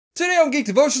Today on Geek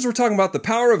Devotions, we're talking about the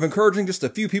power of encouraging just a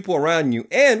few people around you,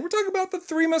 and we're talking about the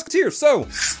Three Musketeers, so,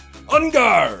 on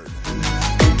guard!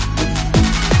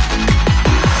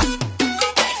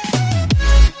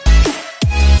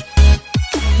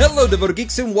 Hello, devoted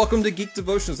geeks, and welcome to Geek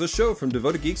Devotions, the show from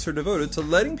devoted geeks who are devoted to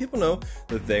letting people know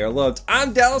that they are loved.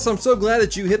 I'm Dallas. I'm so glad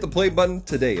that you hit the play button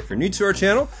today. If you're new to our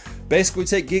channel, basically we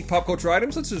take geek pop culture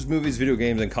items such as movies, video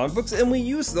games, and comic books, and we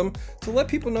use them to let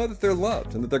people know that they're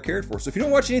loved and that they're cared for. So if you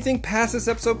don't watch anything past this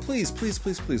episode, please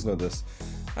know this.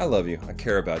 I love you. I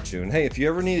care about you. And hey, if you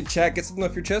ever need to chat, get something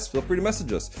off your chest, feel free to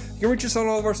message us. You can reach us on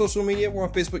all of our social media. We're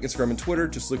on Facebook, Instagram, and Twitter.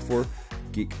 Just look for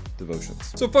Geek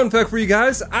Devotions. So fun fact for you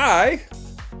guys, I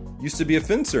used to be a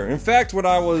fencer. In fact, when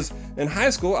I was in high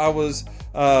school, I was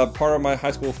part of my high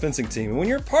school fencing team. And when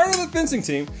you're part of the fencing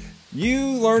team, you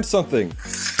learn something.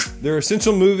 There are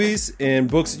essential movies and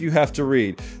books that you have to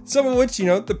read. Some of which,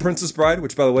 The Princess Bride,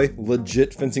 which, by the way,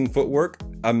 legit fencing footwork.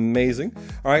 Amazing.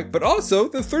 All right. But also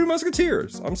the Three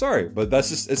Musketeers. I'm sorry, but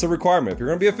it's a requirement. If you're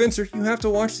going to be a fencer, you have to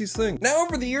watch these things. Now,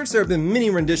 over the years, there have been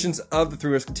many renditions of the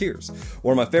Three Musketeers.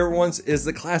 One of my favorite ones is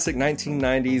the classic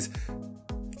 1990s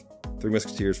Three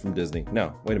Musketeers from Disney.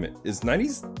 No, wait a minute. Is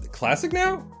 90s classic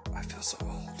now? I feel so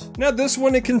old. Now this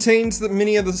one, it contains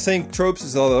many of the same tropes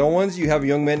as all the other ones. You have a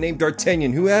young man named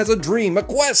D'Artagnan who has a dream, a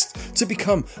quest to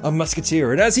become a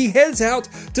musketeer. And as he heads out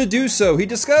to do so, he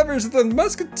discovers that the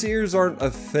musketeers aren't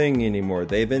a thing anymore.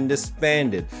 They've been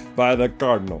disbanded by the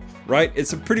cardinal, right?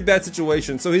 It's a pretty bad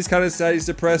situation. So he's kind of sad, he's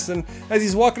depressed, and as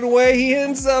he's walking away, he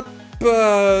ends up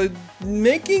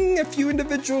making a few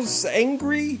individuals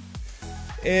angry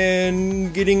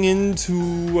and getting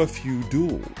into a few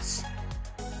duels.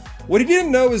 What he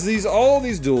didn't know is all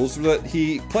these duels that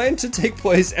he planned to take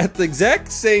place at the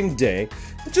exact same day,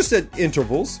 just at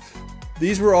intervals.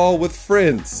 These were all with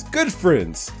friends, good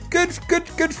friends, good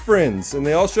friends, and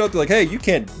they all show up. They're like, "Hey, you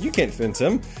can't fence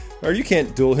him, or you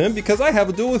can't duel him because I have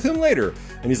a duel with him later."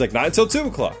 And he's like, "Not until 2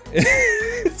 o'clock."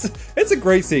 It's a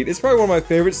great scene. It's probably one of my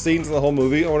favorite scenes in the whole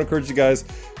movie. I want to encourage you guys,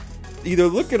 either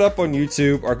look it up on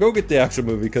YouTube or go get the actual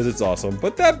movie because it's awesome.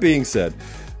 But that being said,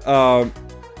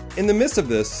 in the midst of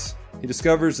this, he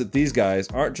discovers that these guys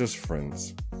aren't just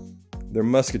friends. They're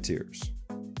musketeers.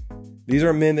 These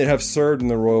are men that have served in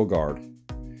the royal guard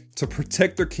to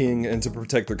protect their king and to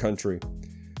protect their country.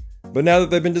 But now that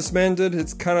they've been disbanded,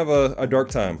 it's kind of a dark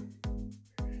time.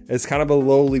 It's kind of a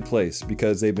lowly place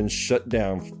because they've been shut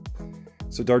down.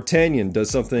 So D'Artagnan does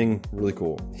something really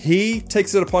cool. He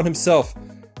takes it upon himself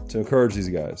to encourage these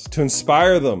guys, to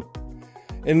inspire them.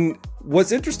 And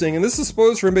what's interesting, and this is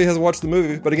spoilers for anybody who hasn't watched the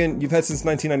movie, but again, you've had since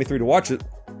 1993 to watch it.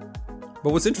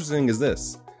 But what's interesting is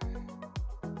this.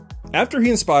 After he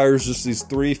inspires just these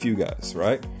few guys,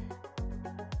 right?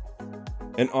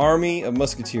 An army of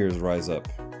musketeers rise up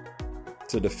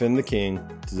to defend the king,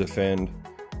 to defend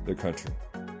their country.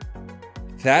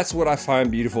 That's what I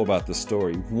find beautiful about this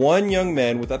story. One young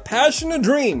man with a passion and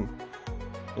dream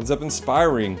ends up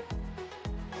inspiring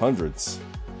hundreds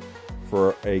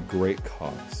for a great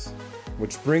cause.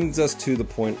 Which brings us to the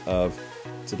point of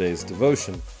today's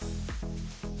devotion.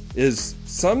 Is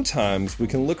sometimes we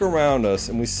can look around us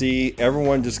and we see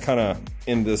everyone just kind of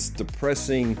in this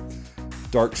depressing,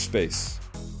 dark space.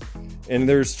 And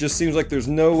just seems like there's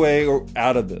no way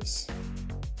out of this.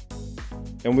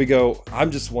 And we go, I'm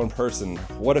just one person.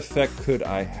 What effect could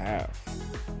I have?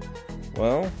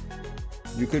 Well,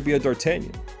 you could be a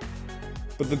D'Artagnan.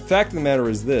 But the fact of the matter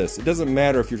is this. It doesn't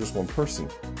matter if you're just one person.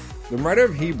 The writer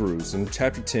of Hebrews in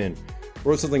chapter 10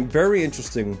 wrote something very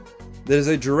interesting that is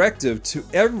a directive to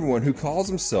everyone who calls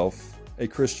himself a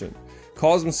Christian,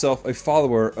 calls himself a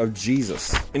follower of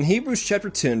Jesus. In Hebrews chapter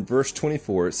 10, verse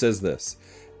 24, it says this,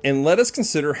 "And let us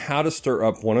consider how to stir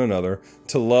up one another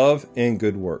to love and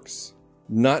good works,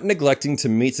 not neglecting to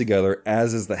meet together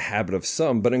as is the habit of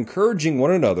some, but encouraging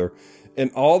one another, and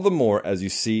all the more as you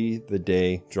see the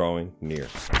day drawing near."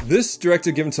 This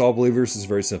directive given to all believers is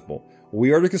very simple.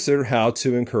 We are to consider how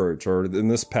to encourage, or in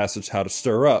this passage, how to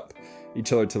stir up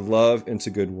each other to love and to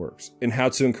good works, and how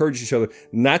to encourage each other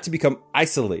not to become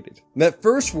isolated. That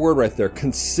first word right there,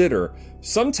 consider,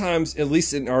 sometimes, at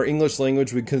least in our English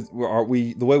language,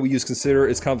 the way we use consider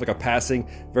is kind of like a passing,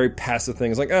 very passive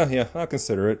thing. It's like, oh yeah, I'll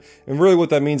consider it. And really what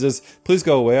that means is, please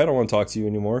go away, I don't want to talk to you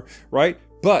anymore, right?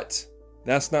 But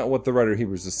that's not what the writer of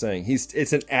Hebrews is saying.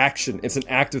 It's an action. It's an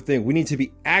active thing. We need to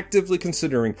be actively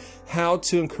considering how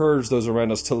to encourage those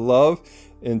around us to love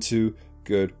and to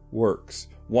good works.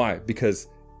 Why? Because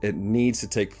it needs to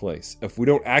take place. If we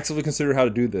don't actively consider how to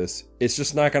do this, it's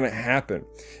just not going to happen.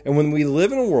 And when we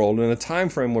live in a world, in a time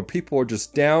frame where people are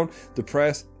just down,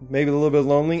 depressed, maybe a little bit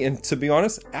lonely, and to be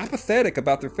honest, apathetic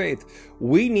about their faith,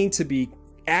 we need to be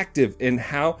active in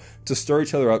how to stir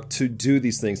each other up to do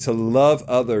these things, to love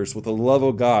others with the love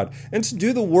of God, and to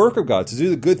do the work of God, to do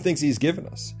the good things He's given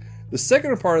us. The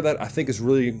second part of that, I think, is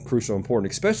really crucial and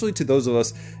important, especially to those of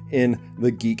us in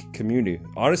the geek community.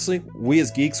 Honestly, we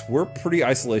as geeks, we're pretty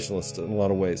isolationist in a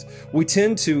lot of ways. We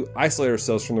tend to isolate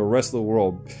ourselves from the rest of the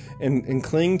world and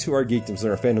cling to our geekdoms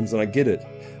and our fandoms, and I get it.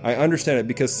 I understand it,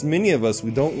 because many of us,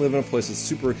 we don't live in a place that's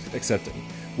super accepting.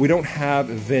 We don't have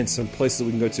events and places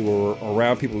we can go to or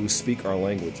around people who speak our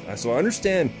language. So I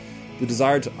understand the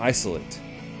desire to isolate.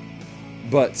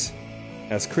 But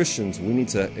as Christians, we need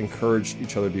to encourage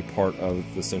each other to be part of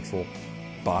the central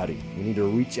body. We need to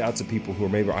reach out to people who are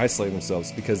maybe isolating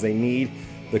themselves because they need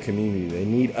the community. They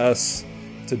need us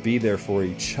to be there for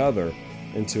each other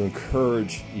and to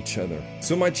encourage each other.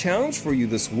 So my challenge for you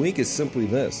this week is simply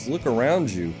this. Look around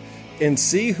you and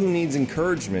see who needs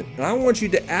encouragement. And I want you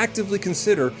to actively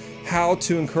consider how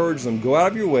to encourage them. Go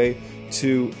out of your way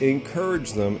to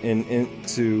encourage them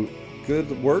into good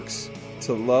works,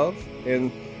 to love, and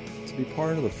to be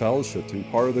part of the fellowship, to be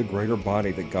part of the greater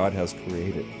body that God has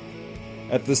created.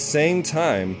 At the same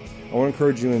time, I want to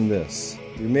encourage you in this.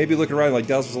 You may be looking around like,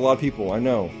 there's a lot of people, I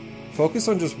know. Focus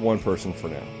on just one person for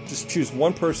now. Just choose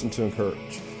one person to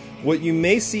encourage. What you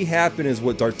may see happen is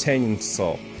what D'Artagnan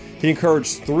saw. He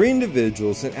encouraged 3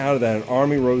 individuals, and out of that, an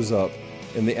army rose up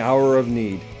in the hour of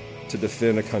need to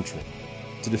defend a country,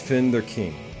 to defend their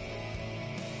king.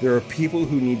 There are people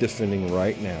who need defending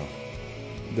right now.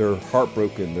 They're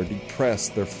heartbroken, they're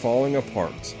depressed, they're falling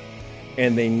apart,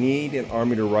 and they need an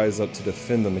army to rise up to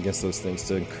defend them against those things,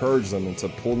 to encourage them and to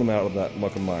pull them out of that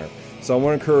muck and mire. So I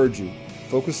want to encourage you,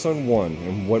 focus on one,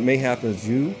 and what may happen is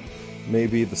you may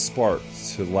be the spark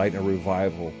to light a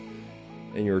revival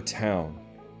in your town,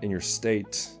 in your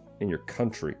state, in your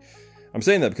country. I'm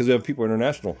saying that because we have people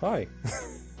international. Hi.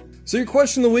 So your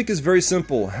question of the week is very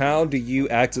simple. How do you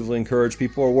actively encourage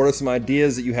people, or what are some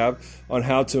ideas that you have on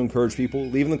how to encourage people?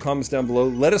 Leave in the comments down below.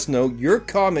 Let us know. Your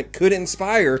comment could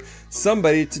inspire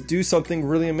somebody to do something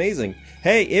really amazing.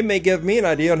 Hey, it may give me an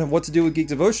idea on what to do with Geek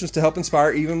Devotions to help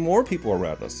inspire even more people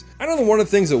around us. I know that one of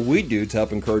the things that we do to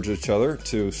help encourage each other,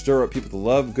 to stir up people to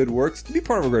love good works, to be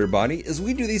part of a greater body, is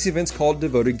we do these events called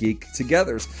Devoted Geek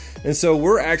Togethers. And so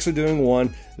we're actually doing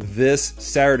one this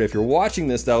Saturday. If you're watching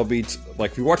this, that'll be,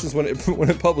 if you're watching this when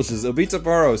it publishes, it'll be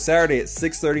tomorrow, Saturday at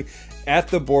 6:30 at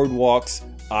the Boardwalks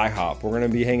IHOP. We're going to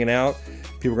be hanging out.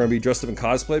 People are going to be dressed up in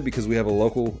cosplay because we have a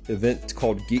local event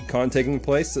called GeekCon taking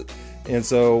place. And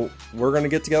so we're going to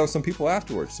get together with some people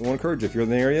afterwards. So I want to encourage you, if you're in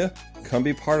the area, come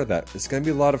be part of that. It's going to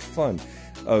be a lot of fun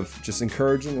of just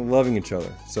encouraging and loving each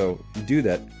other. So if you do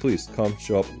that, please come,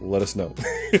 show up, let us know.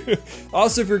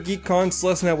 Also, if you're GeekCon,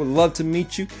 Celeste and I would love to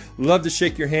meet you, love to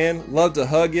shake your hand, love to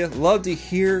hug you, love to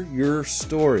hear your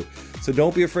story. So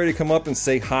don't be afraid to come up and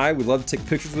say hi. We'd love to take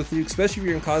pictures with you, especially if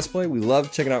you're in cosplay. We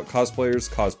love checking out cosplayers'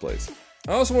 cosplays.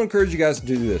 I also want to encourage you guys to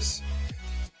do this.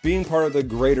 Being part of the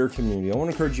greater community, I want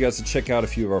to encourage you guys to check out a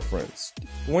few of our friends.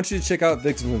 We want you to check out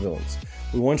Victims and Villains.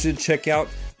 We want you to check out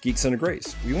Geeks Under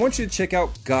Grace. We want you to check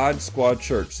out God Squad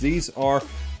Church. These are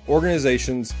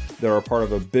organizations that are part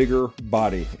of a bigger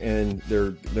body, and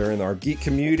they're in our geek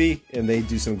community, and they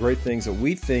do some great things that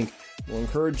we think will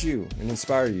encourage you and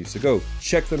inspire you. So go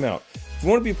check them out. If you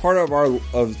want to be part of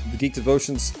the Geek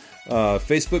Devotions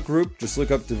Facebook group, just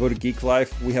look up Devoted Geek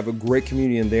Life. We have a great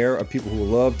community in there of people who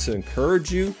love to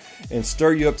encourage you and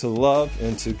stir you up to love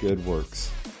and to good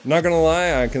works. I'm not gonna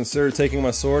lie, I consider taking my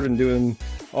sword and doing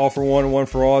all for one and one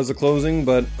for all as a closing,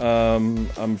 but I'm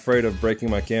afraid of breaking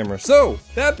my camera. So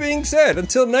that being said,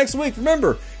 until next week,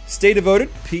 remember, stay devoted,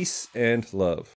 peace, and love.